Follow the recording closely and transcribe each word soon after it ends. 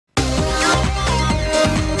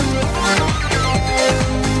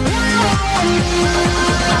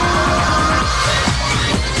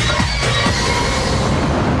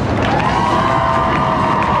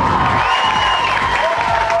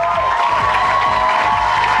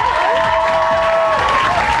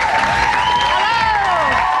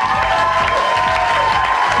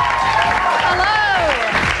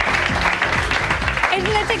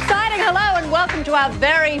our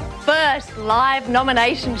very first live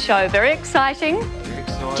nomination show. Very exciting.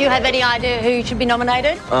 Do you have any idea who should be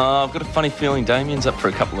nominated? I've got a funny feeling Damien's up for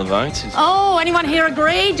a couple of votes. Oh, anyone here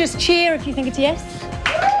agree? Just cheer if you think it's yes.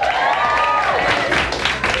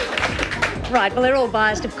 Right, well, they're all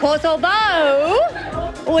biased, of course, although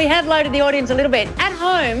we have loaded the audience a little bit. At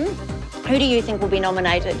home, who do you think will be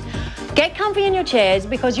nominated? Get comfy in your chairs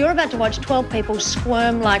because you're about to watch 12 people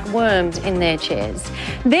squirm like worms in their chairs.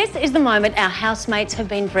 This is the moment our housemates have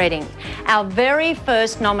been dreading. Our very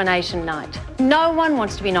first nomination night. No one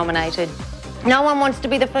wants to be nominated. No one wants to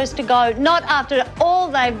be the first to go, not after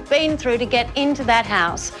all they've been through to get into that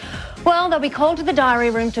house. Well, they'll be called to the diary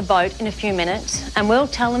room to vote in a few minutes and we'll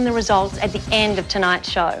tell them the results at the end of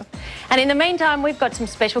tonight's show. And in the meantime, we've got some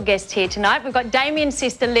special guests here tonight. We've got Damien's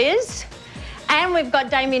sister Liz and we've got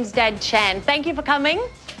Damien's dad Chan. Thank you for coming.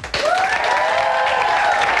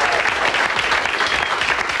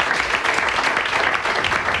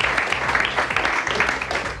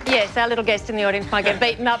 Yes, our little guest in the audience might get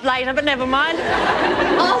beaten up later, but never mind.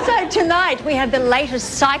 Also tonight, we have the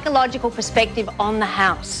latest psychological perspective on the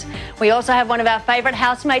house. We also have one of our favourite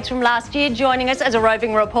housemates from last year joining us as a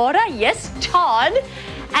roving reporter. Yes, Todd.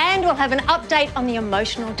 And we'll have an update on the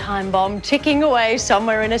emotional time bomb ticking away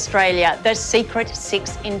somewhere in Australia, the Secret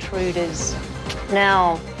 6 intruders.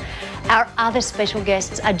 Now, our other special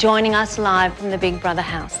guests are joining us live from the Big Brother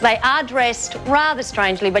house. They are dressed rather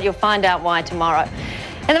strangely, but you'll find out why tomorrow.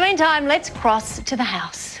 In the meantime, let's cross to the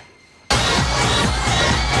house.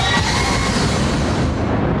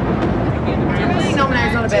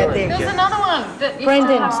 Nominate's not a bad thing. There's another one.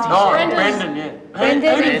 Brendan. Brendan, yeah.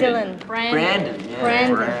 Brendan and Dylan. Brandon, yeah.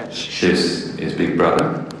 Brandon. This is Big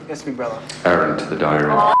Brother. Yes, Big Brother. Aaron to the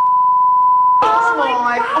diary. Oh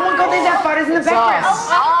my God, there's our photos in the background.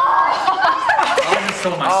 I only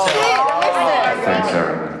saw myself. Thanks,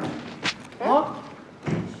 Aaron. What?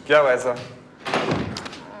 Go, Ezra.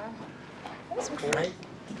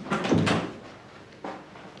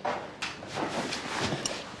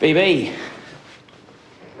 BB.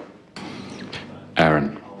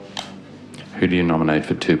 Aaron, who do you nominate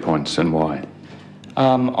for 2 points and why?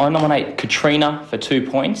 I nominate Katrina for 2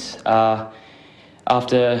 points.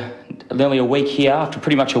 After nearly a week here, after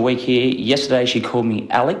pretty much a week here, yesterday she called me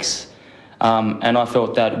Alex. And I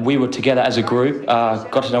felt that we were together as a group,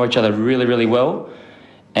 got to know each other really, really well.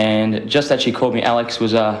 And just that she called me Alex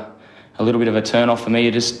was a little bit of a turn off for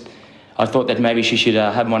me. I thought that maybe she should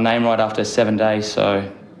have my name right after 7 days, so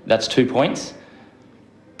that's 2 points.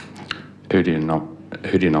 Who do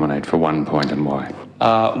you nominate for 1 point and why?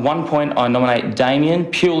 1 point, I nominate Damien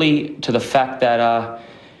purely to the fact that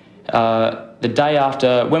the day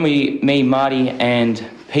after, when me, Marty and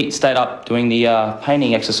Pete stayed up doing the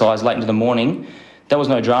painting exercise late into the morning, there was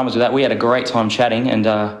no dramas with that. We had a great time chatting and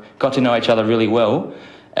got to know each other really well.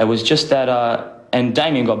 It was just that, and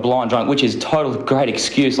Damien got blind drunk, which is total great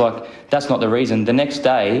excuse, like that's not the reason. The next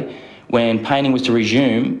day, when painting was to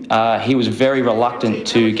resume, he was very reluctant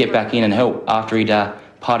to get back in and help after he'd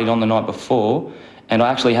partied on the night before. And I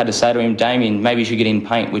actually had to say to him, Damien, maybe you should get in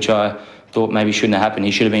paint, which I thought maybe shouldn't have happened.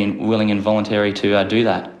 He should have been willing and voluntary to do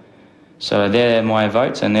that. So they're my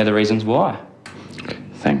votes and they're the reasons why.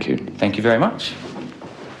 Thank you. Thank you very much.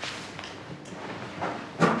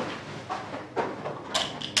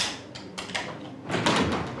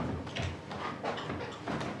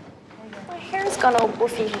 My hair's gone all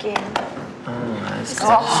woofy again. Oh, that's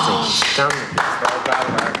disgusting.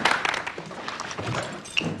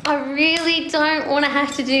 I really don't want to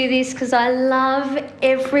have to do this because I love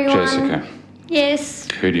everyone. Jessica. Yes.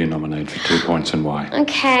 Who do you nominate for 2 points and why?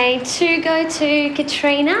 Okay, to go to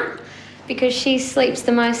Katrina because she sleeps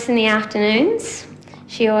the most in the afternoons.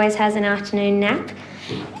 She always has an afternoon nap.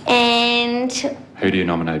 And Who do you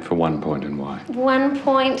nominate for 1 point and why? 1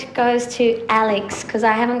 point goes to Alex because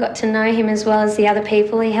I haven't got to know him as well as the other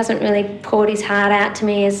people. He hasn't really poured his heart out to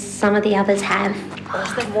me as some of the others have.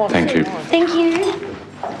 Thank you. Thank you.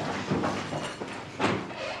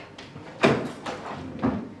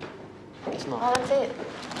 Oh, that's it.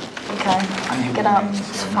 Okay. Get up.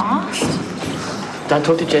 It's fast. Don't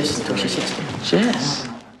talk to Jess until she sits down. Jess.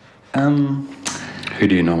 Who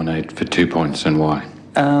do you nominate for 2 points and why?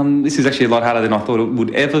 This is actually a lot harder than I thought it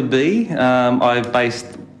would ever be. I've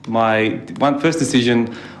based my first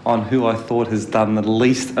decision on who I thought has done the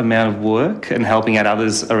least amount of work and helping out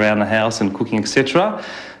others around the house and cooking, etc.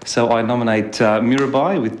 So I nominate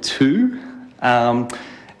Mirabai with 2.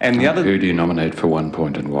 And the other... Who do you nominate for 1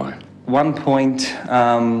 point and why? 1 point,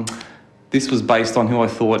 this was based on who I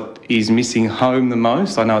thought is missing home the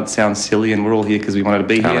most. I know it sounds silly and we're all here because we wanted to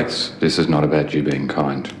be Alex, this is not about you being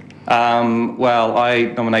kind. Well,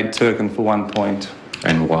 I nominate Turkin for 1 point.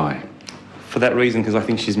 And why? For that reason, because I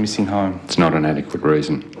think she's missing home. It's not an adequate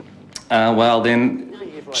reason. Well, then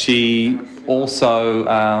she also,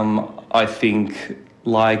 I think,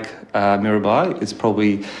 like Mirabai, has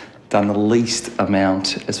probably done the least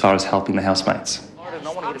amount as far as helping the housemates.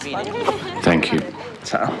 Thank you.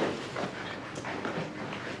 So.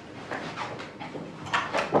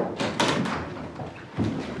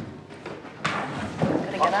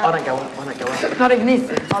 I don't go up, I don't go up. Not even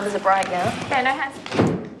this. Oh, there's a break now. Yeah, no hands.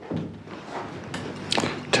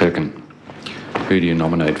 Turkin, who do you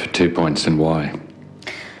nominate for 2 points and why?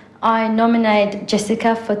 I nominate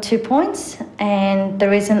Jessica for 2 points, and the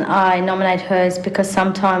reason I nominate her is because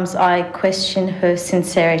sometimes I question her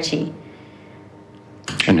sincerity.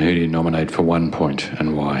 And who do you nominate for 1 point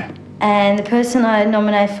and why? And the person I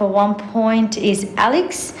nominate for 1 point is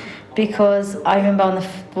Alex, because I remember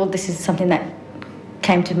this is something that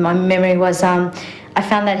came to my memory was I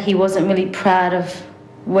found that he wasn't really proud of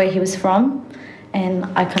where he was from, and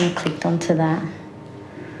I kind of clicked onto that.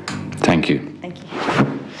 Thank you. Thank you.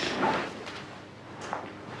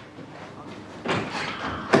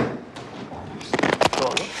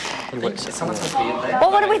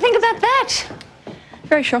 Well, what do we think about that?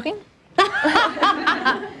 Very shocking.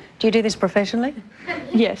 Do you do this professionally?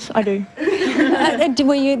 Yes, I do.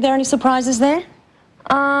 Were there any surprises there?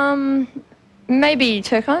 Maybe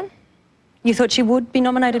Turkine. You thought she would be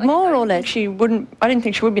nominated more or less? She wouldn't. I didn't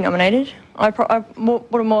think she would be nominated. I would have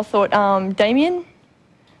more thought Damien,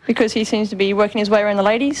 because he seems to be working his way around the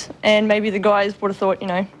ladies, and maybe the guys would have thought, you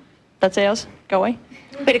know, that's ours. Go away.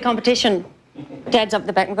 Bit of competition. Dad's up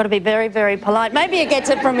the back. We've got to be very, very polite. Maybe he gets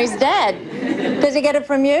it from his dad. Does he get it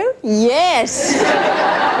from you? Yes.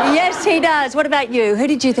 Yes, he does. What about you? Who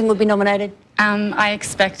did you think would be nominated? I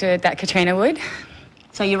expected that Katrina would.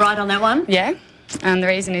 So you're right on that one? Yeah. The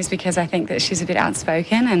reason is because I think that she's a bit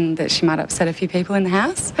outspoken and that she might upset a few people in the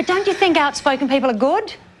house. But don't you think outspoken people are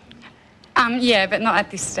good? Yeah, but not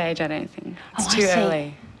at this stage, I don't think. It's too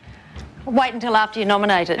early. Wait until after you're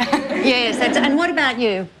nominated. Yes, and what about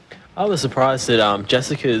you? I was surprised at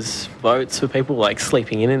Jessica's votes for people like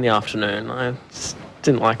sleeping in the afternoon. I just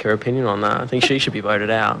didn't like her opinion on that. I think she should be voted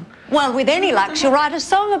out. Well, with any luck, she'll write a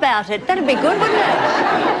song about it. That'd be good, wouldn't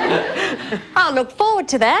it? I'll look forward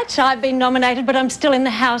to that. I've been nominated, but I'm still in the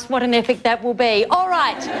house. What an epic that will be. All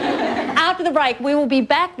right. After the break, we will be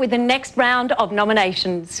back with the next round of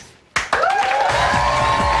nominations.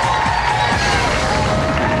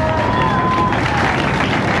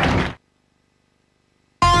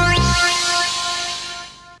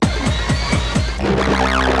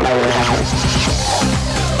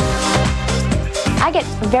 I get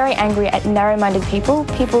very angry at narrow-minded people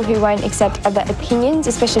who won't accept other opinions,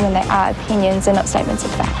 especially when they are opinions and not statements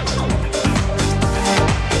of fact.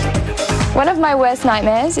 One of my worst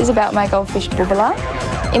nightmares is about my goldfish Bubala.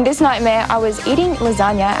 In this nightmare, I was eating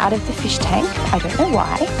lasagna out of the fish tank, I don't know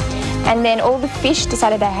why, and then all the fish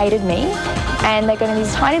decided they hated me, and they got in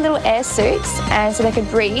these tiny little air suits, and so they could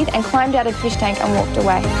breathe, and climbed out of the fish tank and walked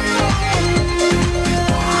away.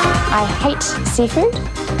 I hate seafood.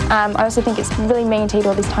 I also think it's really mean to eat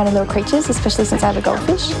all these tiny little creatures, especially since I have a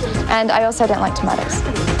goldfish. And I also don't like tomatoes.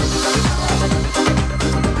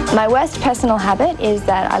 My worst personal habit is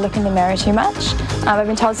that I look in the mirror too much. I've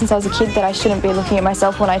been told since I was a kid that I shouldn't be looking at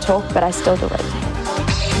myself when I talk, but I still do it.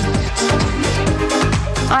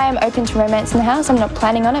 I am open to romance in the house. I'm not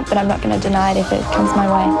planning on it, but I'm not going to deny it if it comes my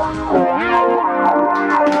way.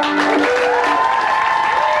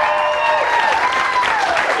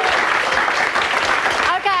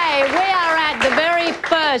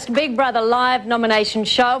 First Big Brother Live nomination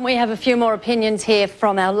show, and we have a few more opinions here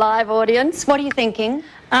from our live audience. What are you thinking?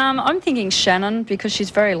 I'm thinking Shannon, because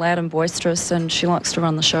she's very loud and boisterous and she likes to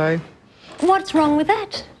run the show. What's wrong with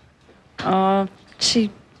that? She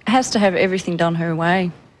has to have everything done her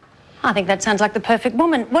way. I think that sounds like the perfect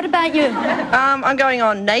woman. What about you? I'm going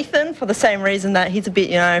on Nathan for the same reason, that he's a bit,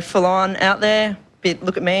 you know, full on out there, bit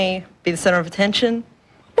look at me, be the centre of attention.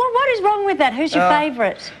 Well, what is wrong with that? Who's your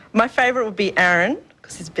favourite? My favourite would be Aaron,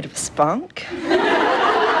 because he's a bit of a spunk.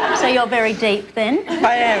 So you're very deep then?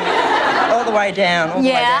 I am. All the way down, all the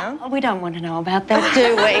way down. Yeah, we don't want to know about that,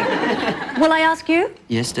 do we? Will I ask you?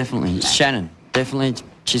 Yes, definitely. Shannon, definitely.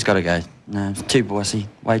 She's got to go. No, it's too bossy,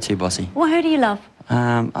 way too bossy. Well, who do you love?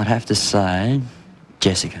 I'd have to say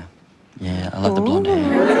Jessica. Yeah, I love the blonde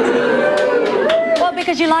hair. Well,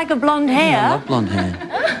 because you like a blonde hair? Yeah, I love blonde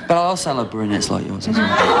hair. But I also love brunettes like yours as well.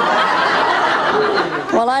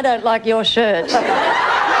 Well, I don't like your shirt.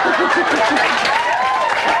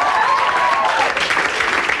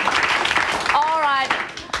 All right,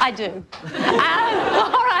 I do.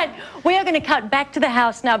 All right, We are going to cut back to the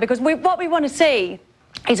house now because what we want to see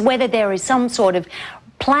is whether there is some sort of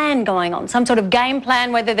plan going on, some sort of game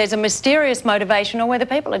plan, whether there's a mysterious motivation or whether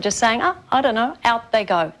people are just saying, oh, I don't know, out they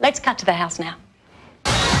go. Let's cut to the house now.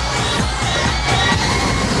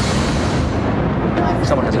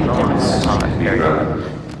 Someone has a knife. Here we go.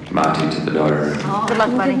 Marty to the diary. Oh, good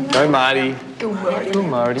luck, Marty. Go, Marty. Go, Marty. Go,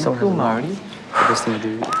 Marty. Go, Marty. The best thing to do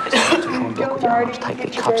is to try and block with your arms. Take the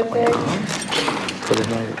cups on your arms. So there's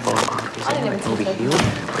no violent arteries anyway. It will be healed.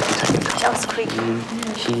 But if you take the cups, That was quick.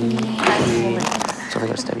 here. So they've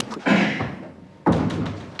got to steady quick.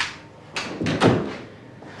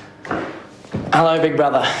 Hello, big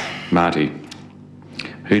brother. Marty,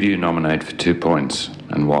 who do you nominate for 2 points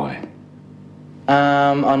and why?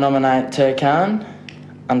 I nominate Turkan,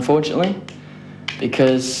 unfortunately,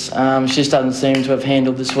 because she just doesn't seem to have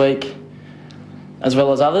handled this week as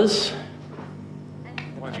well as others.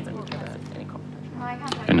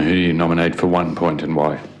 And who do you nominate for 1 point and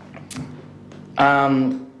why?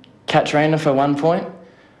 Katrina for 1 point.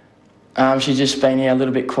 She's just been here a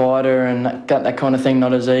little bit quieter and got that kind of thing,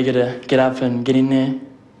 not as eager to get up and get in there.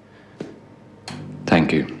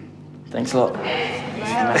 Thank you. Thanks a lot.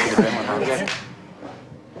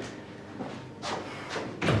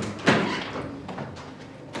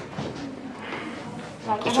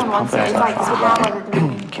 Like, everyone wants it. It's like this power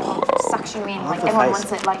that sucks you in. Like, everyone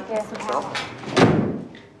wants it. Like, yeah, the power.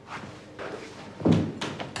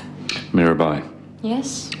 Mirabai,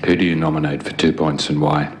 Yes. who do you nominate for 2 points and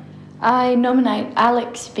why? I nominate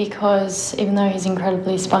Alex because even though he's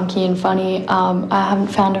incredibly spunky and funny, I haven't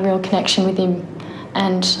found a real connection with him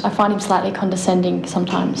and I find him slightly condescending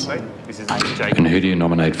sometimes. And who do you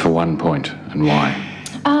nominate for 1 point and why?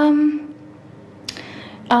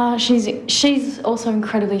 She's also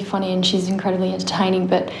incredibly funny and she's incredibly entertaining,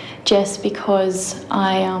 but Jess, because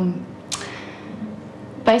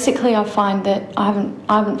basically I find that I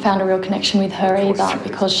haven't found a real connection with her either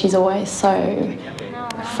because she's always so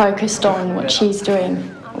focused on what she's doing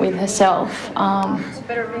with herself.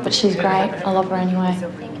 But she's great. I love her anyway.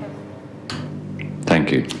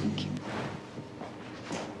 Thank you.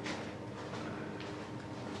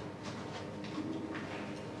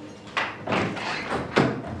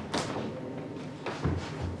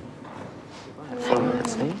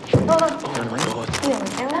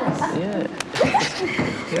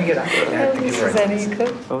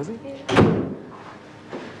 What was it?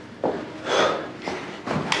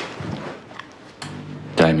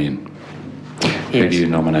 Damien, who do you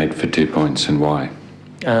nominate for 2 points and why?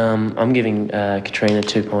 I'm giving Katrina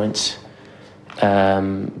 2 points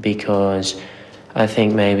because I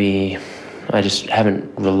think maybe I just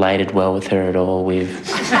haven't related well with her at all. We've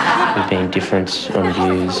been different on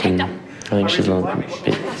views and I think she's a little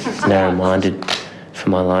bit narrow-minded for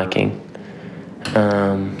my liking.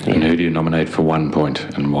 And who do you nominate for 1 point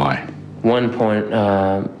and why? 1 point,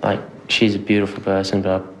 like, she's a beautiful person,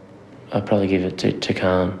 but I'll probably give it to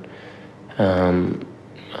Khan.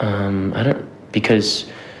 Because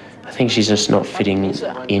I think she's just not fitting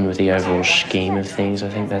in with the overall scheme of things. I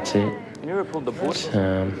think that's it.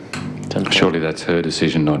 Surely that's her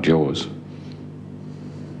decision, not yours.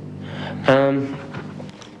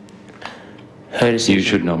 Her decision. You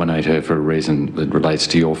should nominate her for a reason that relates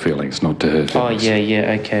to your feelings, not to her feelings. Oh,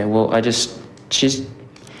 yeah, okay. Well, she's,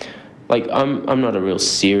 like, I'm not a real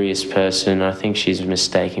serious person. I think she's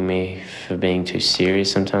mistaking me for being too serious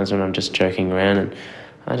sometimes when I'm just joking around, and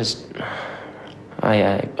I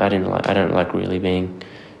don't like really being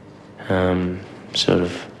sort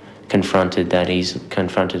of confronted that he's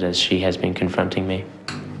confronted as she has been confronting me.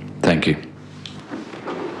 Thank you.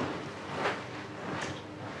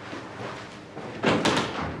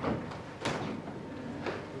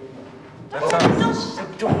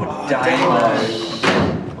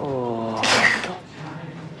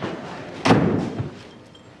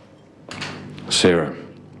 Sarah,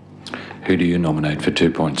 who do you nominate for 2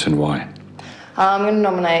 points and why? I'm going to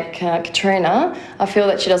nominate Katrina. I feel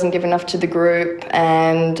that she doesn't give enough to the group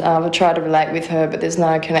and I've tried to relate with her, but there's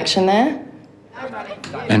no connection there.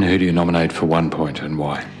 And who do you nominate for 1 point and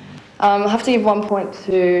why? I have to give 1 point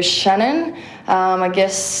to Shannon. I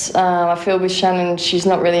guess I feel with Shannon she's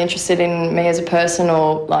not really interested in me as a person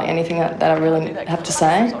or like anything that I really have to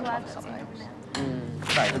say.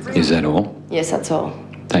 Is that all? Yes, that's all.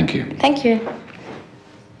 Thank you. Thank you.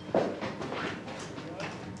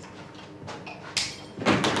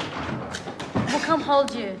 We'll come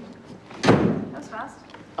hold you. That was fast.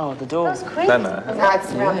 Oh, the door. That was quick. No.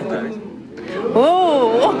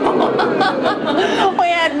 Ooh. We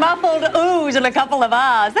had muffled oohs and a couple of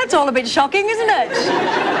ahs. That's all a bit shocking, isn't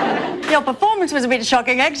it? Your performance was a bit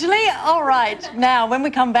shocking, actually. All right, now, when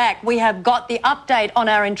we come back, we have got the update on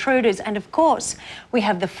our intruders, and of course, we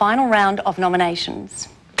have the final round of nominations.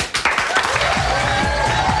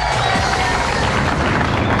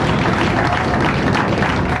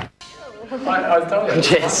 I was telling you.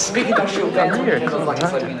 Yes. Big industrial guns here.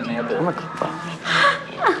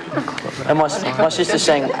 And my sister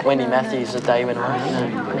sang Wendy Matthews the day when I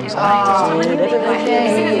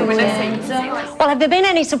Well, have there been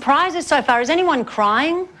any surprises so far? Is anyone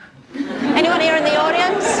crying? Anyone here in the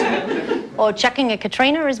audience? Or chucking a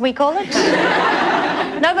Katrina, as we call it?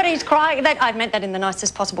 Nobody's crying. I meant that in the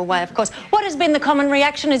nicest possible way, of course. What has been the common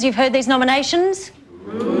reaction as you've heard these nominations?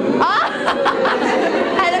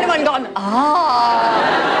 Has anyone gone,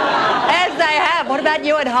 as they have? What about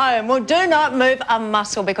you at home? Well, do not move a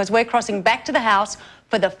muscle because we're crossing back to the House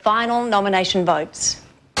for the final nomination votes.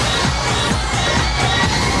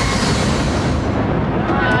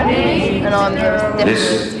 This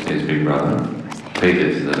is Big Brother.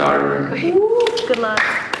 Peter's in the diary room. Good luck.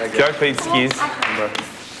 Go, Pete Skis.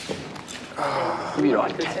 You'll be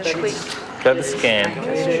right. Go to the scan.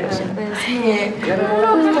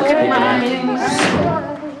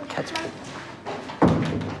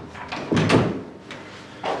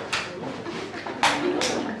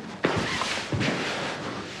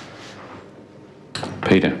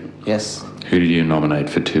 Peter, Yes. who did you nominate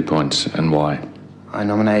for 2 points and why? I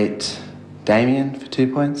nominate Damien for 2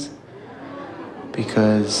 points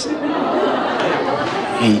because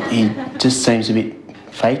he just seems a bit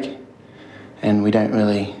fake, and we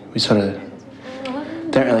sort of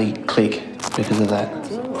don't really click because of that.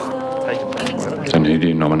 And who do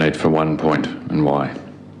you nominate for 1 point and why?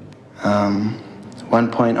 1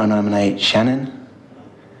 point I nominate Shannon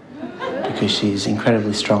because she's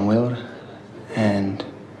incredibly strong-willed, and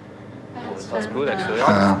That's good, actually.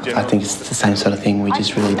 I think it's the same sort of thing. We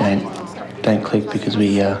just really don't click because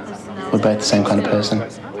we're both the same kind of person.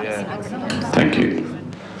 Thank you.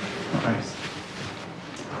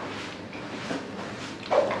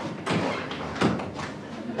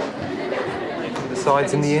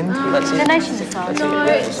 Decides in the end? That's it. The nation decides. No,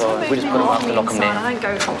 we just put them up and knock them down. I don't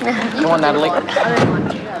go for it. Come on, Natalie. I don't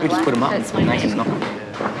like it. We just put them up and they can knock them.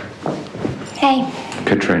 Hey.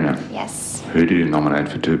 Katrina, Yes. who do you nominate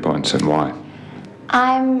for 2 points and why?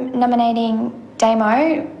 I'm nominating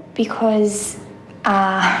Damo because,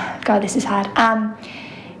 God, this is hard.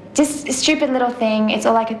 Just a stupid little thing, it's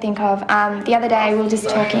all I could think of. The other day we were just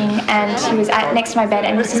talking and he was next to my bed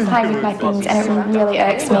and he was just playing with my things, and it really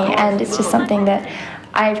irks me, and it's just something that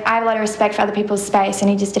I have a lot of respect for other people's space,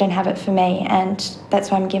 and he just didn't have it for me, and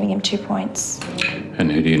that's why I'm giving him 2 points.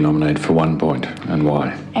 And who do you nominate for 1 point and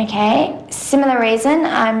why? Okay, similar reason.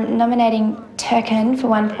 I'm nominating Turkin for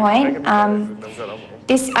 1 point. I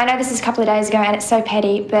know this is a couple of days ago and it's so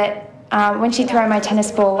petty, but when she threw my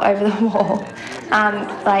tennis ball over the wall,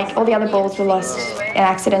 like all the other balls were lost in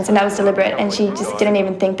accidents, and that was deliberate, and she just didn't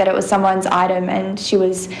even think that it was someone's item, and she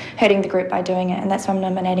was hurting the group by doing it, and that's why I'm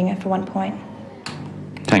nominating her for 1 point.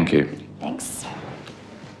 Thank you. Thanks.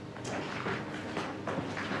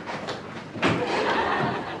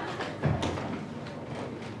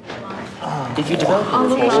 If you develop a rapport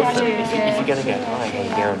with them, if you're going to go, hi, how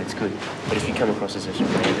you going, it's good. But if you come across as just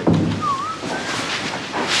random.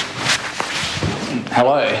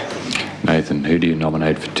 Hello. Nathan, who do you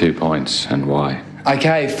nominate for 2 points and why?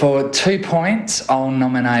 Okay, for 2 points, I'll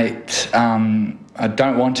nominate, I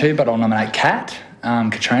don't want to, but I'll nominate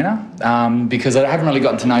Katrina, because I haven't really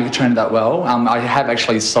gotten to know Katrina that well. I have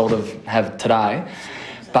actually have today,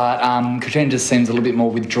 but Katrina just seems a little bit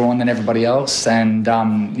more withdrawn than everybody else, and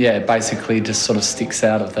yeah, basically just sort of sticks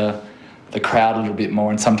out of the crowd a little bit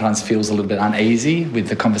more, and sometimes feels a little bit uneasy with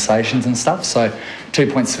the conversations and stuff. So 2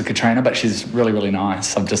 points for Katrina, but she's really, really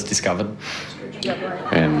nice, I've just discovered.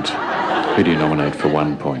 And who do you nominate for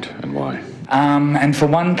 1 point and why? And for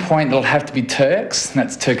 1 point, it'll have to be Turks,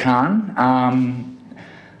 that's Turkan.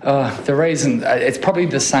 The reason, it's probably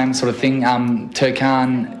the same sort of thing.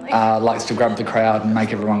 Turkan likes to grab the crowd and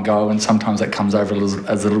make everyone go, and sometimes that comes over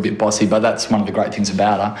as a little bit bossy, but that's one of the great things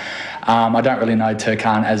about her. I don't really know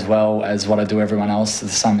Turkan as well as what I do everyone else, the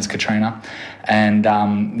same as Katrina. And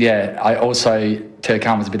yeah,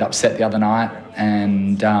 Turkan was a bit upset the other night,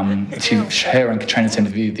 and her and Katrina seem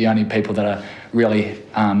to be the only people that are really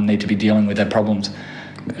need to be dealing with their problems.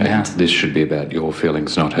 And this should be about your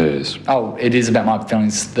feelings, not hers. Oh, it is about my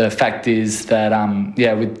feelings. The fact is that,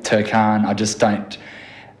 yeah, with Turkan,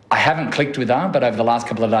 I haven't clicked with her, but over the last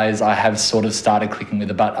couple of days I have sort of started clicking with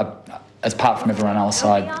her, but as apart from everyone else,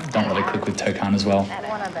 I don't really click with Turkan as well.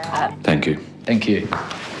 Thank you. Thank you.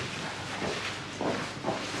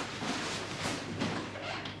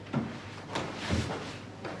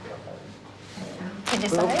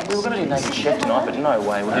 naked chef tonight, but no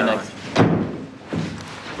way we'll do naked.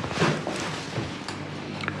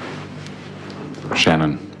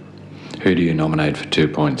 Shannon, who do you nominate for 2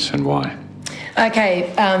 points and why?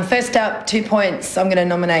 Okay, first up, 2 points. I'm going to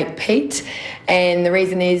nominate Pete, and the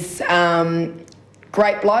reason is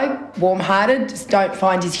great bloke, warm-hearted, just don't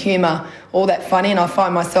find his humour all that funny, and I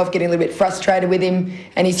find myself getting a little bit frustrated with him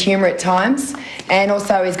and his humour at times. And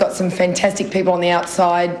also he's got some fantastic people on the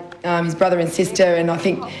outside, his brother and sister, and I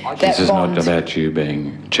think that This is bond... not about you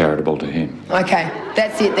being charitable to him. Okay,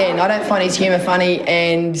 that's it then. I don't find his humour funny,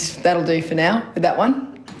 and that'll do for now with that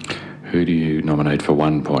one. Who do you nominate for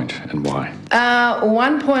 1 point and why?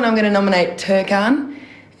 1 point I'm going to nominate Turkan,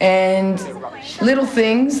 and little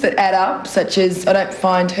things that add up, such as I don't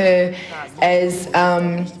find her as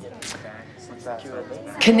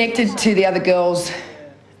connected to the other girls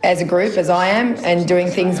as a group as I am, and doing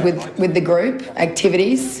things with the group,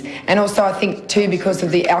 activities. And also I think too, because of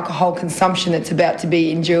the alcohol consumption that's about to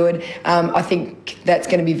be endured, I think that's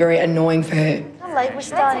going to be very annoying for her. How late we're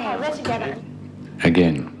starting? We're together.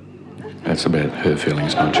 Again, that's about her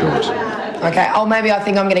feelings, not yours. Okay, oh, maybe I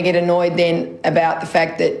think I'm going to get annoyed then about the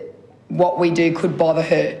fact that what we do could bother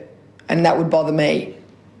her, and that would bother me.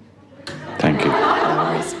 Thank you.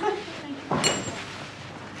 No worries.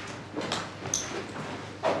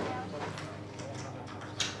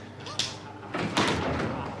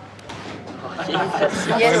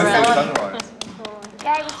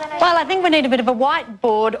 Well, I think we need a bit of a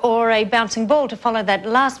whiteboard or a bouncing ball to follow that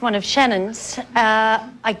last one of Shannon's.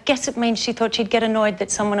 I guess it means she thought she'd get annoyed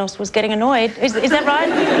that someone else was getting annoyed. Is that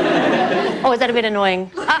right? Or is that a bit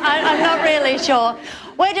annoying? I'm not really sure.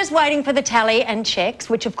 We're just waiting for the tally and checks,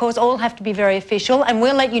 which of course all have to be very official, and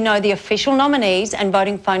we'll let you know the official nominees and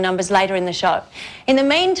voting phone numbers later in the show. In the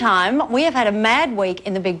meantime, we have had a mad week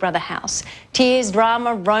in the Big Brother house. Tears,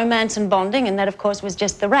 drama, romance and bonding, and that of course was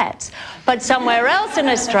just the rats. But somewhere else in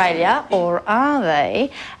Australia, or are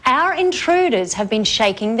they, our intruders have been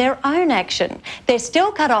shaking their own action. They're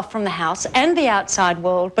still cut off from the house and the outside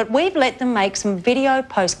world, but we've let them make some video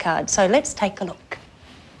postcards, so let's take a look.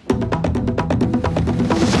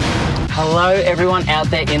 Hello everyone out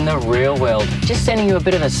there in the real world. Just sending you a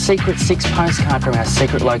bit of a Secret 6 postcard from our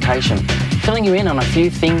secret location, filling you in on a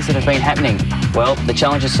few things that have been happening. Well, the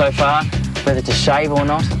challenges so far, whether to shave or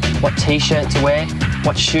not, what t-shirt to wear,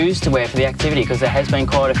 what shoes to wear for the activity, because there has been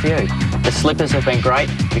quite a few. The slippers have been great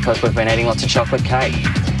because we've been eating lots of chocolate cake.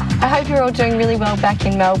 I hope you're all doing really well back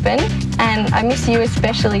in Melbourne, and I miss you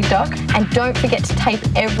especially, Doc. And don't forget to tape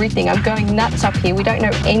everything. I'm going nuts up here. We don't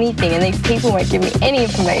know anything, and these people won't give me any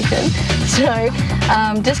information. So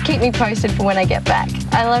just keep me posted for when I get back.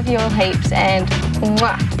 I love you all heaps, and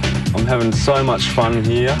mwah. I'm having so much fun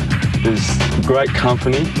here. There's great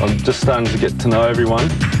company. I'm just starting to get to know everyone,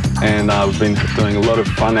 and we've been doing a lot of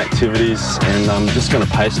fun activities, and I'm just going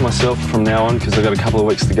to pace myself from now on because I've got a couple of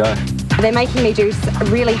weeks to go. They're making me do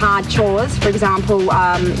really hard chores, for example,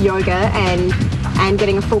 yoga and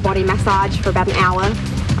getting a full body massage for about an hour.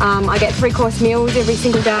 I get 3-course meals every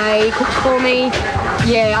single day, cooked for me.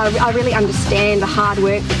 Yeah, I really understand the hard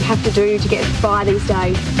work that you have to do to get by these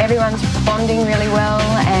days. Everyone's bonding really well,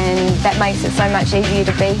 and that makes it so much easier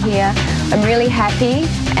to be here. I'm really happy,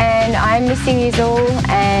 and I'm missing you all,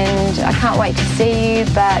 and I can't wait to see you,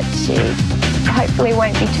 but hopefully it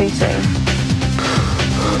won't be too soon.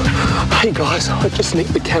 Hey guys, I just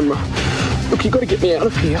nicked the camera. Look, you've got to get me out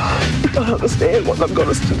of here. You don't understand what they've got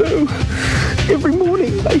us to do. Every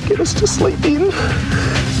morning they get us to sleep in.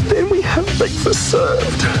 Then we have breakfast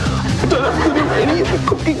served. I don't have to do any of the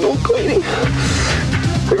cooking or cleaning.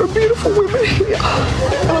 There are beautiful women here.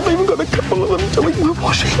 And I've even got a couple of them doing my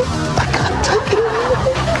washing. I can't take it anymore.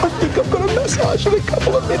 I think I've got a massage in a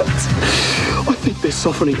couple of minutes. I think they're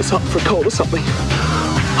softening us up for a cold or something.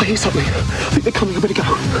 I hear something. I think they're coming. I better go.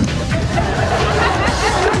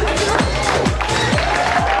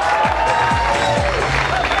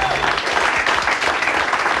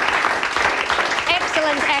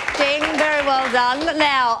 Well done.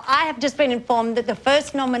 Now, I have just been informed that the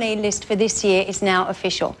first nominee list for this year is now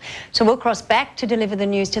official. So we'll cross back to deliver the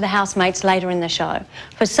news to the housemates later in the show.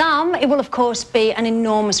 For some, it will of course be an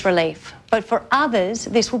enormous relief. But for others,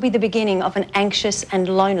 this will be the beginning of an anxious and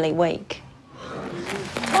lonely week.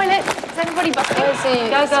 Toilet. Is everybody bucket? Go,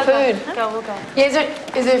 Food. Go, we'll go. Yeah,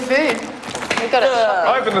 is there food? We got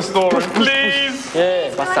it. Open the storeroom, please.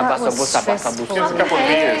 Yeah, basta, Just a couple of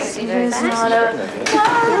beers. There's not a...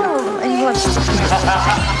 No.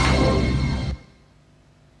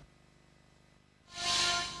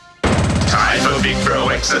 Time for do a big bro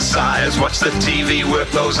exercise. Watch the TV, work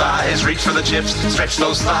those eyes. Reach for the chips, stretch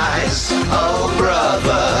those thighs. Oh,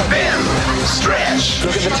 brother. Bend, stretch.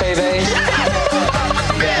 Look at the TV.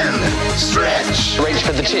 Bend, stretch. Reach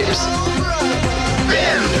for the chips.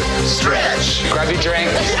 Bend, stretch. Grab your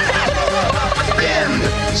drink. Bend,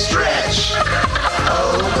 stretch.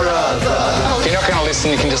 Oh, brother. If you're not going to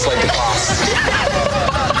listen, you can just leave the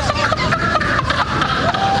class.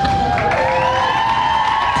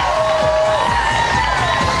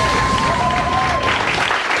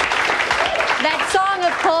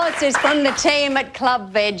 Is from the team at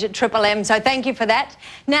Club Veg at Triple M, so thank you for that.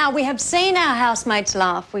 Now, we have seen our housemates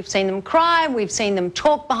laugh, we've seen them cry, we've seen them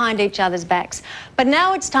talk behind each other's backs, but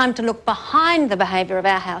now it's time to look behind the behaviour of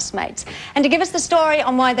our housemates. And to give us the story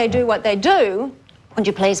on why they do what they do, would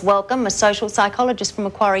you please welcome a social psychologist from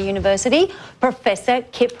Macquarie University, Professor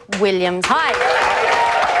Kip Williams. Hi.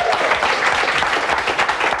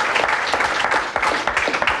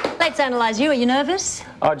 Let's analyse you. Are you nervous?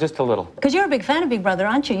 Just a little. Because you're a big fan of Big Brother,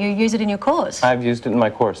 aren't you? You use it in your course. I've used it in my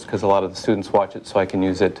course because a lot of the students watch it, so I can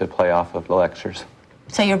use it to play off of the lectures.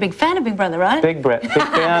 So you're a big fan of Big Brother, right? Big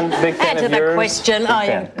fan Answer of the yours. question. Oh,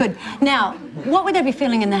 yeah, good. Now, what would they be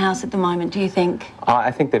feeling in the house at the moment, do you think? I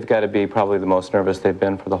think they've got to be probably the most nervous they've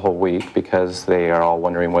been for the whole week because they are all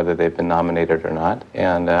wondering whether they've been nominated or not.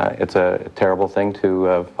 And it's a terrible thing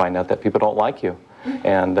to find out that people don't like you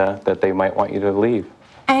and that they might want you to leave.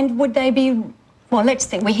 And would they be... Well, let's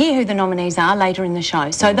think. We hear who the nominees are later in the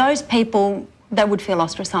show. So those people, they would feel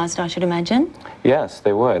ostracised, I should imagine? Yes,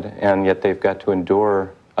 they would. And yet they've got to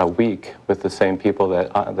endure a week with the same people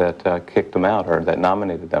that kicked them out or that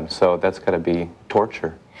nominated them. So that's got to be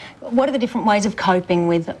torture. What are the different ways of coping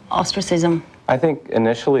with ostracism? I think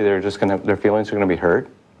initially they're just going to... Their feelings are going to be hurt.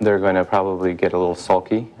 They're going to probably get a little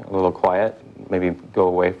sulky, a little quiet, maybe go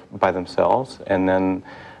away by themselves, and then...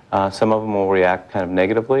 some of them will react kind of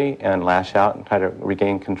negatively and lash out and try to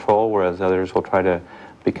regain control, whereas others will try to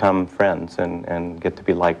become friends and get to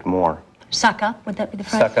be liked more. Suck up, would that be the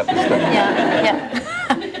phrase? Suck up the stuff. Yeah.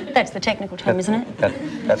 That's the technical term, isn't it?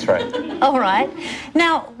 That's right. All right.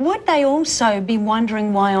 Now, would they also be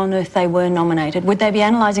wondering why on earth they were nominated? Would they be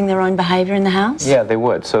analysing their own behaviour in the house? Yeah, they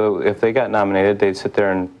would. So if they got nominated, they'd sit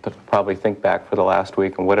there and probably think back for the last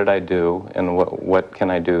week and what did I do and what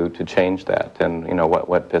can I do to change that, and you know what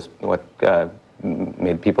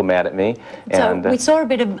made people mad at me. So we saw a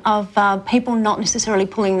bit of people not necessarily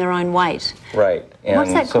pulling their own weight. Right. And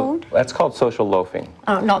what's that called? That's called social loafing.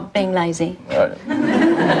 Oh, not being lazy.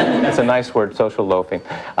 It's a nice word, social loafing.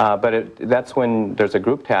 But that's when there's a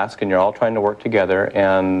group task and you're all trying to work together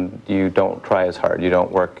and you don't try as hard. You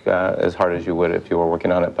don't work as hard as you would if you were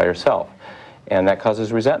working on it by yourself. And that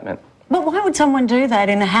causes resentment. But why would someone do that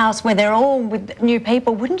in a house where they're all with new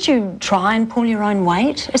people? Wouldn't you try and pull your own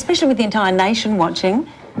weight, especially with the entire nation watching?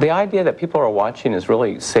 The idea that people are watching is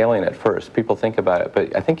really salient at first. People think about it,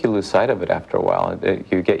 but I think you lose sight of it after a while.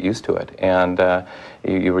 You get used to it, and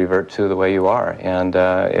you revert to the way you are. And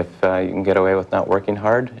if you can get away with not working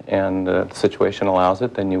hard, and the situation allows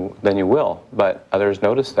it, then you will. But others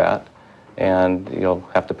notice that, and you'll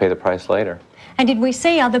have to pay the price later. And did we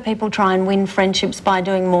see other people try and win friendships by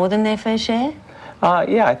doing more than their fair share?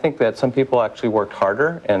 Yeah, I think that some people actually worked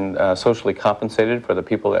harder and socially compensated for the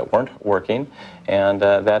people that weren't working, and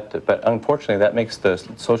but unfortunately that makes the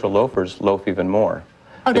social loafers loaf even more.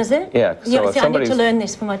 Oh, does it? Yeah. So I need to learn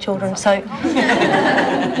this for my children, so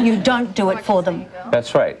you don't do it for them.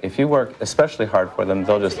 That's right. If you work especially hard for them,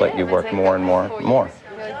 they'll just let you work more and more and more.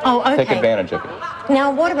 Oh, okay. Take advantage of it.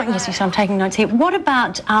 Now, what about, yes, I'm taking notes here. What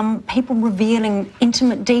about people revealing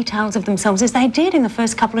intimate details of themselves, as they did in the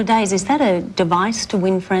first couple of days? Is that a device to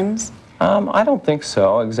win friends? I don't think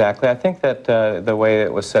so, exactly. I think that the way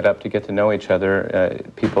it was set up to get to know each other,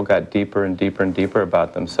 people got deeper and deeper and deeper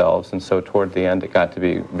about themselves, and so toward the end it got to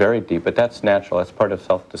be very deep. But that's natural. That's part of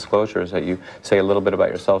self-disclosure, is that you say a little bit about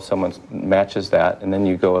yourself, someone matches that, and then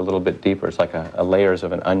you go a little bit deeper. It's like a layers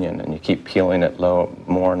of an onion, and you keep peeling it more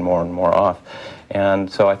and more and more off.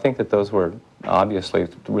 And so I think that those were obviously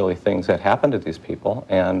really things that happened to these people,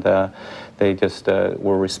 and they just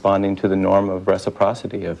were responding to the norm of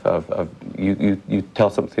reciprocity, of you tell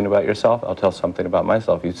something about yourself, I'll tell something about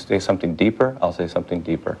myself. You say something deeper, I'll say something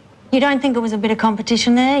deeper. You don't think it was a bit of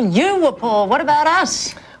competition there? You were poor, what about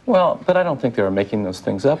us? Well, but I don't think they were making those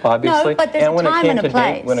things up, obviously. No, but there's a time and a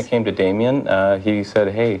place. When it came to Damien, he said,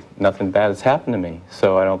 "Hey, nothing bad has happened to me."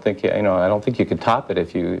 So I don't think I don't think you could top it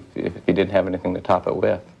if you didn't have anything to top it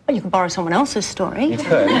with. Well, you could borrow someone else's story. You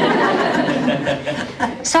could.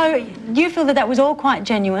 So you feel that was all quite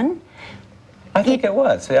genuine? I think it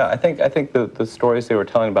was, yeah. I think the stories they were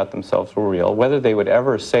telling about themselves were real. Whether they would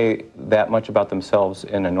ever say that much about themselves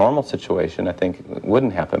in a normal situation, I think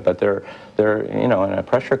wouldn't happen. But they're you know, in a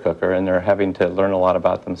pressure cooker, and they're having to learn a lot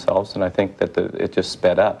about themselves. And I think that it just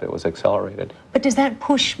sped up. It was accelerated. But does that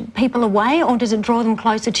push people away, or does it draw them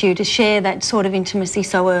closer to you to share that sort of intimacy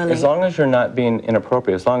so early? As long as you're not being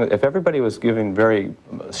inappropriate, if everybody was giving very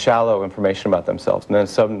shallow information about themselves, and then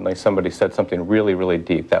suddenly somebody said something really, really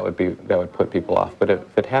deep, that would put people off. But if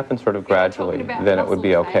it happens sort of gradually, then it would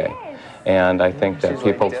be okay. And I think that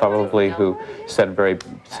people probably who said very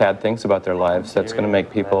sad things about their lives, that's going to make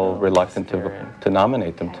people reluctant to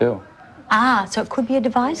nominate them too. Ah, so it could be a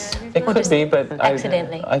device? It could be, but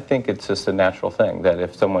accidentally. I think it's just a natural thing that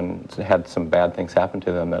if someone had some bad things happen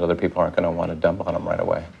to them, that other people aren't going to want to dump on them right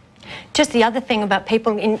away. Just the other thing about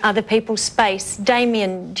people in other people's space,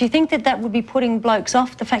 Damien, do you think that would be putting blokes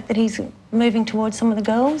off, the fact that he's moving towards some of the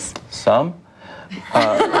girls? Some?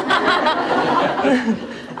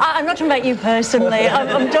 I'm not talking about you personally.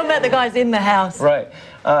 I'm talking about the guys in the house. Right.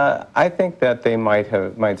 I think that they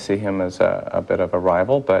might see him as a bit of a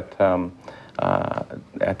rival, but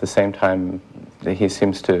at the same time, he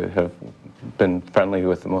seems to have been friendly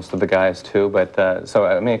with most of the guys too. But so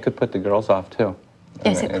I mean, it could put the girls off too.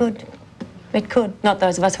 Yes, it could. It could. Not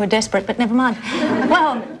those of us who are desperate, but never mind.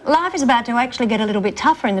 Well, life is about to actually get a little bit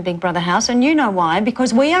tougher in the Big Brother house, and you know why?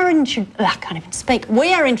 Because we are I can't even speak.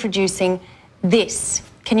 We are introducing this.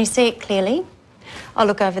 Can you see it clearly? Oh,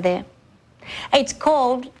 look over there. It's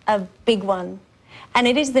called a big one, and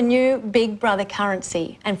it is the new Big Brother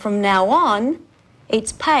currency. And from now on,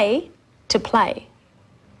 it's pay to play.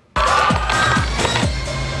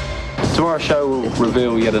 Tomorrow's show will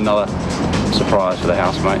reveal yet another surprise for the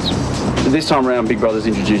housemates. This time around, Big Brother's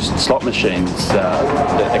introduced slot machines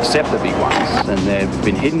that accept the big ones, and they've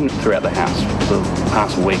been hidden throughout the house for the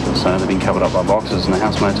past week or so. They've been covered up by boxes, and the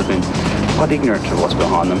housemates have been quite ignorant of what's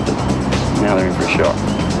behind them, but now they're in for a shock.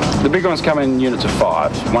 The big ones come in units of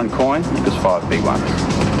 5. 1 coin equals 5 big ones.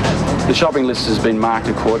 The shopping list has been marked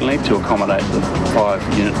accordingly to accommodate the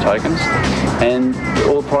 5 unit tokens, and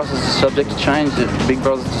all the prices are subject to change at Big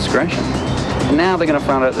Brother's discretion. Now they're going to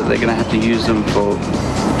find out that they're going to have to use them for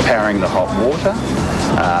powering the hot water,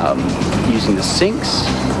 using the sinks,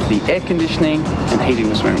 the air conditioning, and heating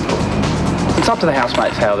the swimming pool. It's up to the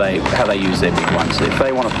housemates how they use their big ones. If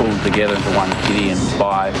they want to pull them together into one kitty and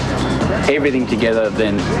buy everything together,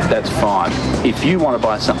 then that's fine. If you want to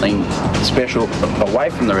buy something special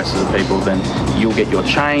away from the rest of the people, then you'll get your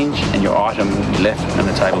change and your item will be left on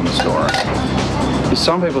the table in the storeroom.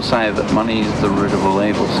 Some people say that money is the root of all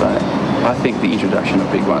evil, so I think the introduction of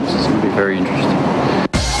big ones is going to be very interesting.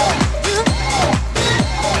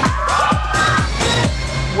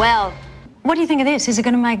 Well, what do you think of this? Is it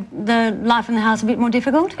going to make the life in the house a bit more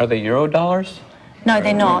difficult? Are they Euro dollars? No,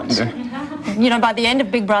 they're not. You know, by the end of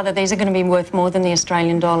Big Brother, these are going to be worth more than the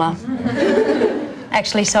Australian dollar.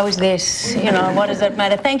 Actually, so is this. You know, what does it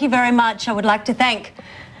matter? Thank you very much. I would like to thank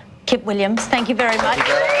Kip Williams. Thank you very much.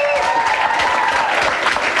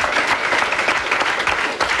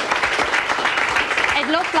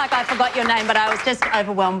 Looked like I forgot your name, but I was just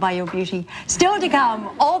overwhelmed by your beauty. Still to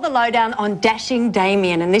come, all the lowdown on Dashing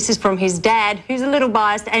Damien, and this is from his dad, who's a little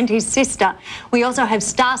biased, and his sister. We also have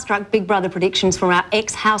starstruck Big Brother predictions from our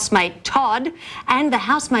ex-housemate Todd, and the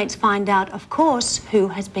housemates find out, of course, who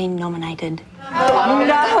has been nominated. I love it on the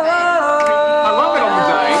day.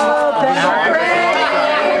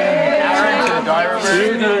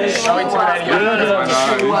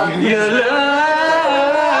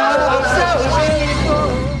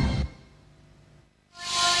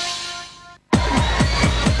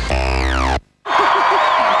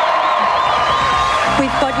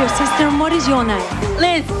 Your sister, and what is your name?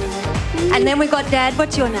 Liz. And then we got Dad.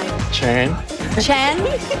 What's your name? Chan. Chan?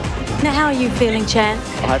 Now, how are you feeling, Chan?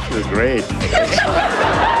 I feel great.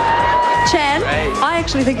 Chan, I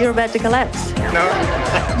actually think you're about to collapse. No.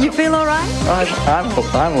 You feel all right?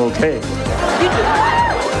 I'm okay.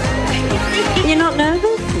 You're not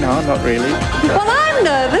nervous? No, not really. Well, I'm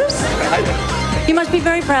nervous. You must be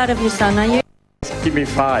very proud of your son, are you? Give me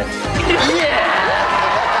 5. Yeah.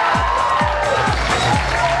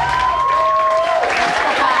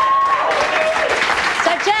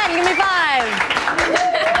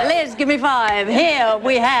 Give me 5. Here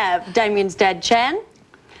we have Damien's dad, Chan,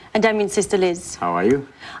 and Damien's sister, Liz. How are you?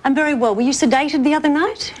 I'm very well. Were you sedated the other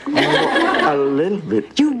night? A little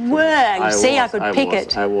bit. You were. You see, I could pick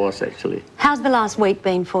it. I was, actually. How's the last week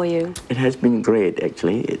been for you? It has been great,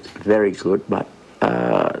 actually. It's very good, but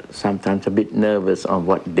sometimes a bit nervous on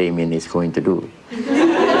what Damien is going to do.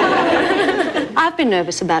 I I've been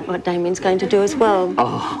nervous about what Damien's going to do as well.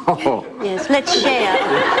 Oh. Yes, let's share.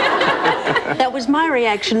 That was my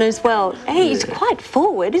reaction as well. He's quite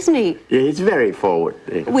forward, isn't he? Yeah, he's very forward.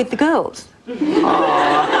 With the girls. With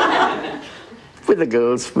the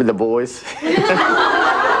girls, with the boys. I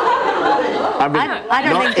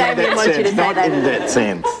don't think Damien wants you to say not that. in that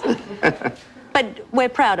sense. But we're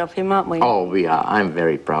proud of him, aren't we? Oh, we are. I'm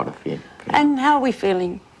very proud of him. And how are we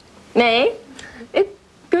feeling? Me? It's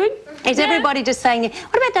good. Is everybody just saying,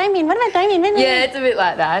 what about Damien? What about Damien? Yeah, it's a bit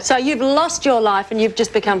like that. So you've lost your life and you've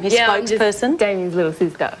just become his spokesperson? Damien's little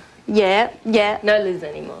sister. Yeah, yeah. No Liz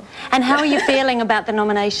anymore. And how are you feeling about the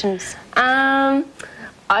nominations? I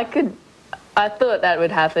thought that would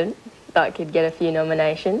happen. Like he'd get a few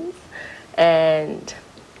nominations. And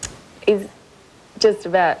it's just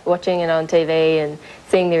about watching it on TV and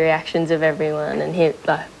seeing the reactions of everyone and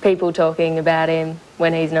people talking about him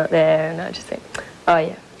when he's not there, and I just think, oh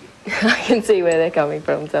yeah, I can see where they're coming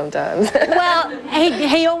from sometimes. Well,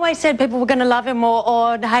 he always said people were going to love him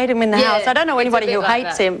or hate him in the house. I don't know anybody who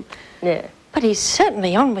hates him. Yeah. But he's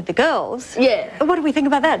certainly on with the girls. Yeah. What do we think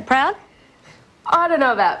about that? Proud? I don't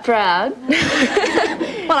know about proud.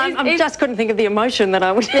 Well, I just couldn't think of the emotion that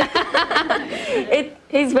I would...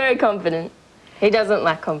 He's very confident. He doesn't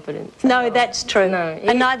lack confidence. No, that's true. No,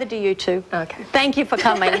 and neither do you two. Okay. Thank you for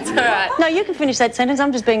coming. It's all right. No, you can finish that sentence.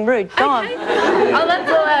 I'm just being rude. Go on. Oh,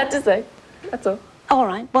 that's all I had to say. That's all. All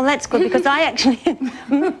right. Well, that's good because I actually...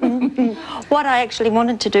 what I actually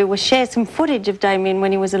wanted to do was share some footage of Damien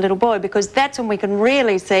when he was a little boy, because that's when we can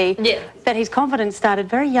really see that his confidence started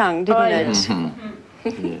very young, didn't it?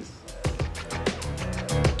 Mm-hmm. Yes.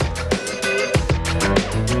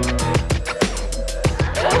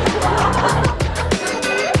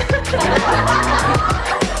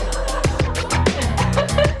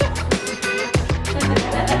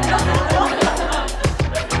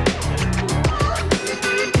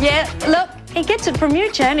 Yeah, look, he gets it from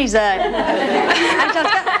you, Chan. He's a...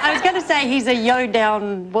 I was going to say he's a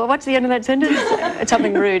yo-down... What's the end of that sentence? It's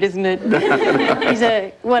something rude, isn't it? He's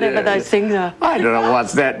a... whatever those things are. I don't know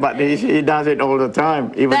what's that, but he does it all the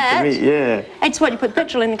time, even to me, yeah. It's what you put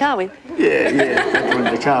petrol in the car with. Yeah, petrol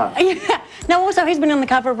in the car. Yeah. Now, also, he's been on the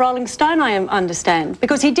cover of Rolling Stone, I understand,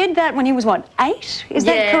 because he did that when he was, what, 8? Is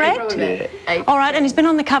that correct? Yeah. 8. All right, and he's been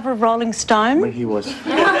on the cover of Rolling Stone. When he was...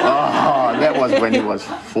 Oh, that was when he was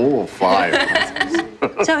 4 or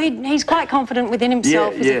 5. So he's quite confident within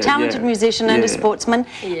himself. He's a talented musician and a sportsman.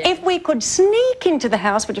 Yeah. If we could sneak into the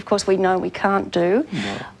house, which of course we know we can't do,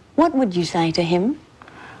 what would you say to him?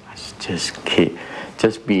 Just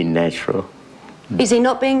be natural. Is he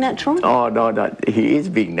not being natural? Oh, no, he is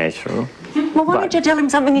being natural. Well, why don't you tell him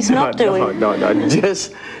something he's not doing? No,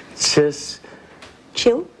 just...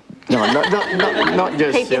 Chill? No, not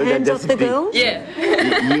just keep your hands off the girls? Yeah.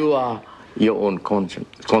 You are your own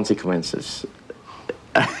consequences.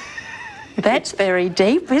 That's very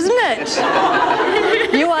deep, isn't it?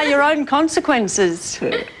 You are your own consequences.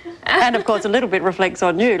 And, of course, a little bit reflects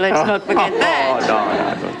on you. Let's not forget that. No.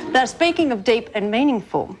 Now, speaking of deep and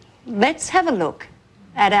meaningful, let's have a look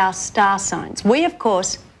at our star signs. We, of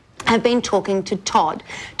course, have been talking to Todd.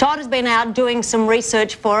 Todd has been out doing some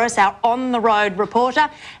research for us, our on-the-road reporter.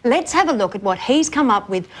 Let's have a look at what he's come up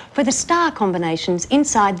with for the star combinations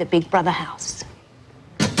inside the Big Brother house.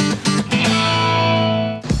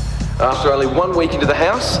 After only 1 week into the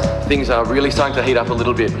house, things are really starting to heat up a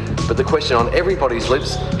little bit. But the question on everybody's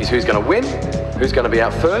lips is who's going to win, who's going to be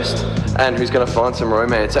out first, and who's going to find some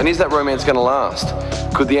romance. And is that romance going to last?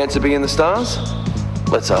 Could the answer be in the stars?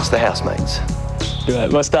 Let's ask the housemates.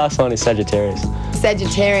 My star sign is Sagittarius.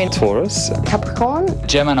 Sagittarian. Taurus. Capricorn.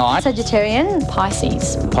 Gemini. Sagittarian.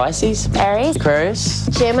 Pisces. Pisces. Aries. Aquarius.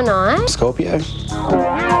 Gemini. Scorpio.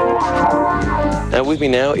 Now with me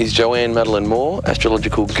now is Joanne Madeline Moore,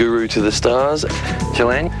 astrological guru to the stars.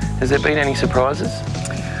 Joanne, has there been any surprises?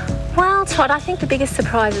 Well, Todd, I think the biggest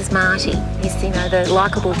surprise is Marty. He's, the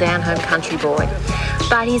likeable down-home country boy.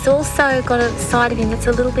 But he's also got a side of him that's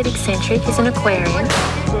a little bit eccentric. He's an Aquarian.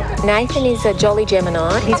 Nathan is a jolly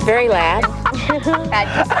Gemini. He's very loud.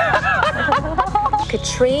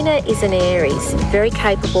 Katrina is an Aries, very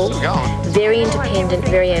capable, very independent,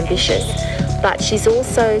 very ambitious. But she's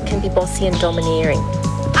also can be bossy and domineering.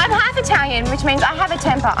 I'm half Italian, which means I have a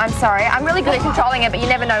temper. I'm sorry. I'm really good at controlling it, but you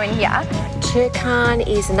never know in here. Turkan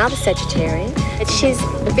is another Sagittarian. She's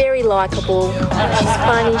very likeable, she's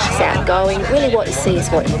funny, she's outgoing. Really what you see is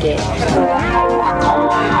what you get.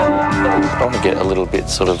 I want to get a little bit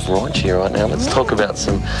sort of raunchy right now. Let's talk about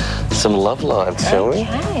some love lives, shall we?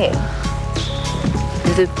 Okay.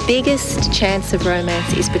 The biggest chance of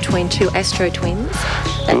romance is between two astro twins.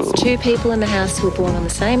 That's two people in the house who were born on the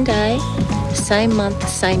same day same month,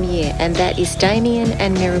 same year, and that is Damien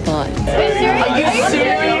and Mirabai. Are you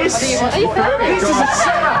serious?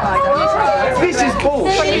 This is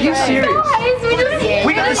bullshit. Are you serious?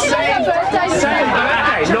 We got the same birthday,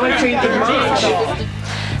 19th of March.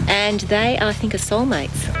 And they, I think, are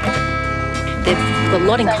soulmates. They've got a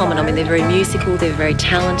lot in common. I mean, they're very musical, they're very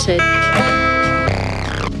talented.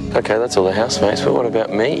 Okay, that's all the housemates, but what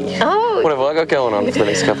about me? Oh. What have I got going on for the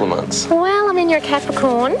next couple of months? Well, I mean, you're a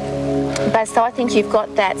Capricorn, but so I think you've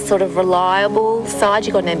got that sort of reliable side,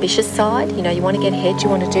 you've got an ambitious side, you know, you want to get ahead, you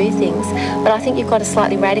want to do things, but I think you've got a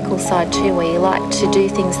slightly radical side too, where you like to do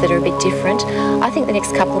things that are a bit different. I think the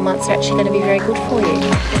next couple of months are actually going to be very good for you.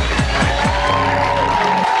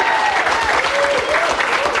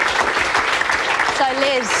 So,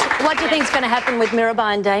 Liz, what do you think is going to happen with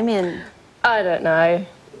Mirabai and Damien? I don't know.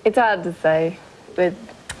 It's hard to say. But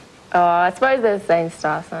I suppose they're the same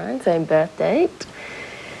star sign, same birth date.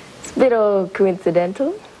 It's a bit all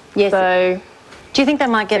coincidental. Yes. So, do you think they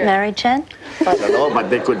might get married, Chan? I don't know, but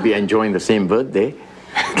they could be enjoying the same birthday.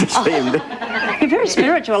 The same day. You're very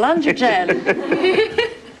spiritual, aren't you, Chan?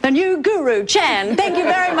 The new guru, Chan. Thank you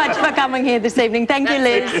very much for coming here this evening. Thank you,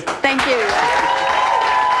 Liz. Thank you.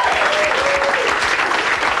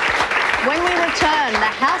 When we return,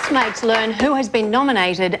 the housemates learn who has been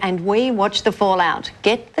nominated and we watch the fallout.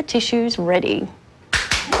 Get the tissues ready.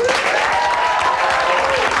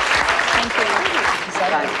 Thank you.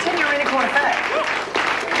 Tim, you're in a quarter back.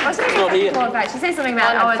 Not here. She said something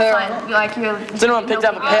about, oh, it's fine. Like, you're... Has anyone picked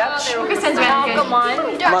up a pouch? Kristen's around again. I've got mine.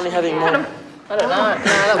 I'm only having one. I don't know. No,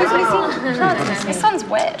 that was This one's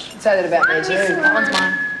wet. Say that about me too. That one's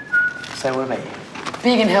mine. Say what about you?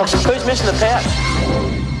 Big and healthy. Who's missing the pouch?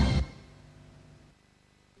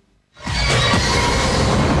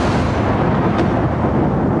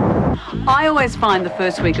 I always find the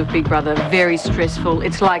first week of Big Brother very stressful.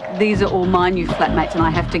 It's like these are all my new flatmates and I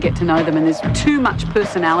have to get to know them and there's too much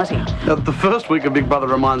personality. Now, the first week of Big Brother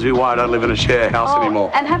reminds me why I don't live in a share house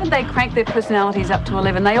anymore. And haven't they cranked their personalities up to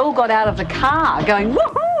 11? They all got out of the car going,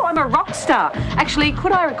 woohoo, I'm a rock star. Actually,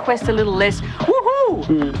 could I request a little less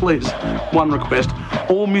woohoo? Please, one request.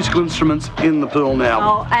 All musical instruments in the pool now.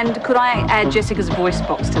 Oh, and could I add Jessica's voice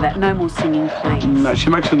box to that? No more singing, please. No, she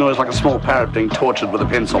makes a noise like a small parrot being tortured with a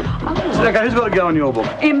pencil. Okay, who's got to go in your book?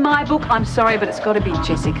 In my book, I'm sorry, but it's got to be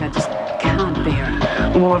Jessica. Just can't bear it.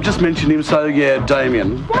 Well, I've just mentioned him, so yeah,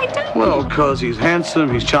 Damien. Why Damien? Well, because he's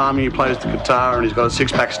handsome, he's charming, he plays the guitar, and he's got a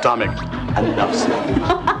six-pack stomach. And loves it.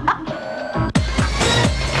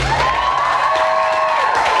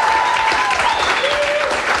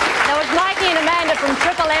 From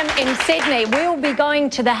Triple M in Sydney. We'll be going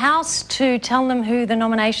to the house to tell them who the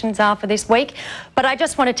nominations are for this week. But I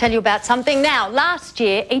just want to tell you about something now. Last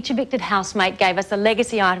year, each evicted housemate gave us a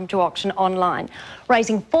legacy item to auction online,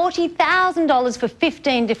 raising $40,000 for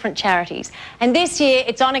 15 different charities. And this year,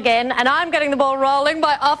 it's on again, and I'm getting the ball rolling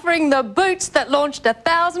by offering the boots that launched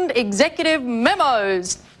 1,000 executive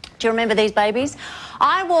memos. Do you remember these babies?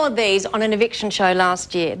 I wore these on an eviction show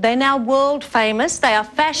last year. They're now world famous. They are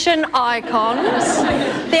fashion icons.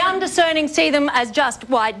 The undiscerning see them as just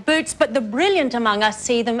white boots, but the brilliant among us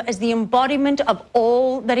see them as the embodiment of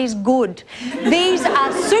all that is good. These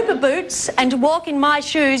are super boots, and to walk in my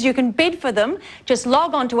shoes, you can bid for them. Just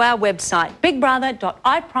log on to our website,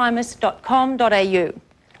 bigbrother.iprimus.com.au.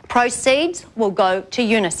 Proceeds will go to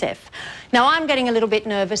UNICEF. Now, I'm getting a little bit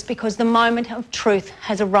nervous because the moment of truth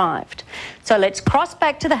has arrived. So let's cross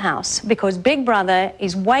back to the house because Big Brother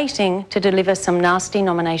is waiting to deliver some nasty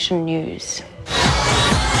nomination news.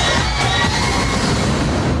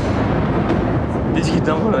 Did you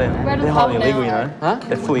dump one of them? They're highly illegal, you know. Huh?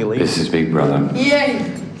 They're fully illegal. This is Big Brother. Yeah,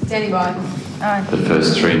 standing by. The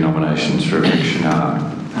first three nominations for eviction are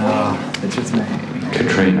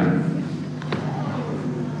Katrina,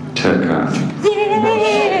 Turkar,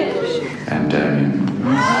 and Damien.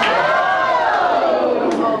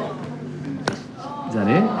 Is that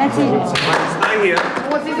it? That's it. Stay here.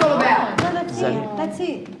 What's this all about? Is that it? That's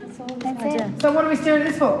it. That's it. So what are we staring at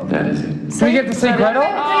this for? That is it. So we get the secret? No,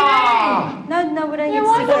 we don't get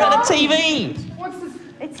What about the TV? What's this?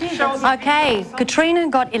 It's here. Okay, Katrina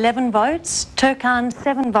got 11 votes, Turkan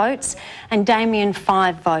 7 votes, and Damien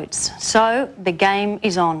 5 votes. So the game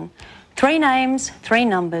is on. 3 names, 3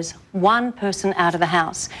 numbers, 1 person out of the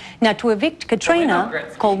house. Now, to evict Katrina,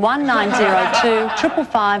 call 1902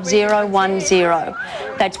 555 010.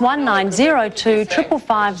 That's 1902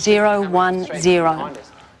 555 010.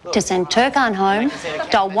 To send Turkan home,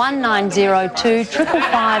 dial 1902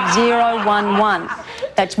 555 011.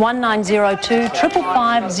 That's 1902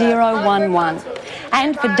 555 011.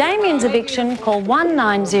 And for Damien's eviction, call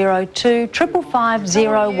 1902 555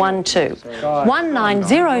 012.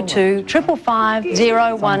 1902 555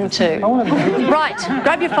 012. Right,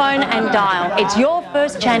 grab your phone and dial. It's your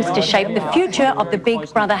first chance to shape the future of the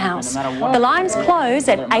Big Brother house. The lines close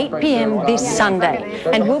at 8 p.m. this Sunday,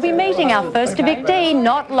 and we'll be meeting our first evictee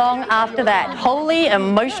not long after that. Holy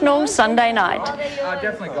emotional Sunday night.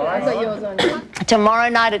 Tomorrow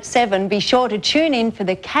night at 7, be sure to tune in for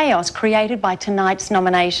the chaos created by tonight's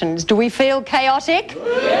nominations. Do we feel chaotic?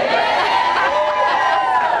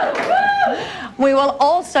 We will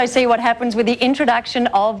also see what happens with the introduction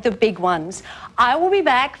of the big ones. I will be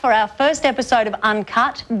back for our first episode of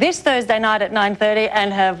Uncut this Thursday night at 9:30,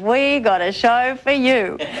 and have we got a show for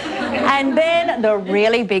you. And then the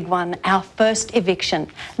really big one, our first eviction,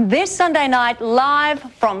 this Sunday night live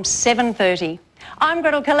from 7:30. I'm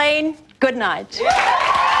Gretel Killeen. Good night.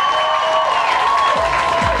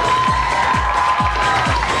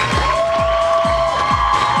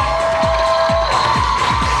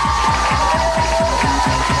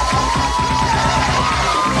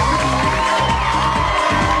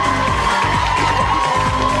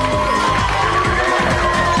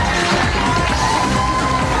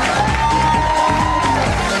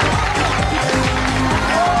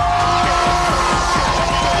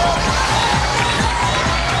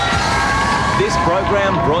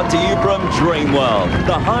 Program brought to you from Dreamworld,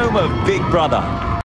 the home of Big Brother.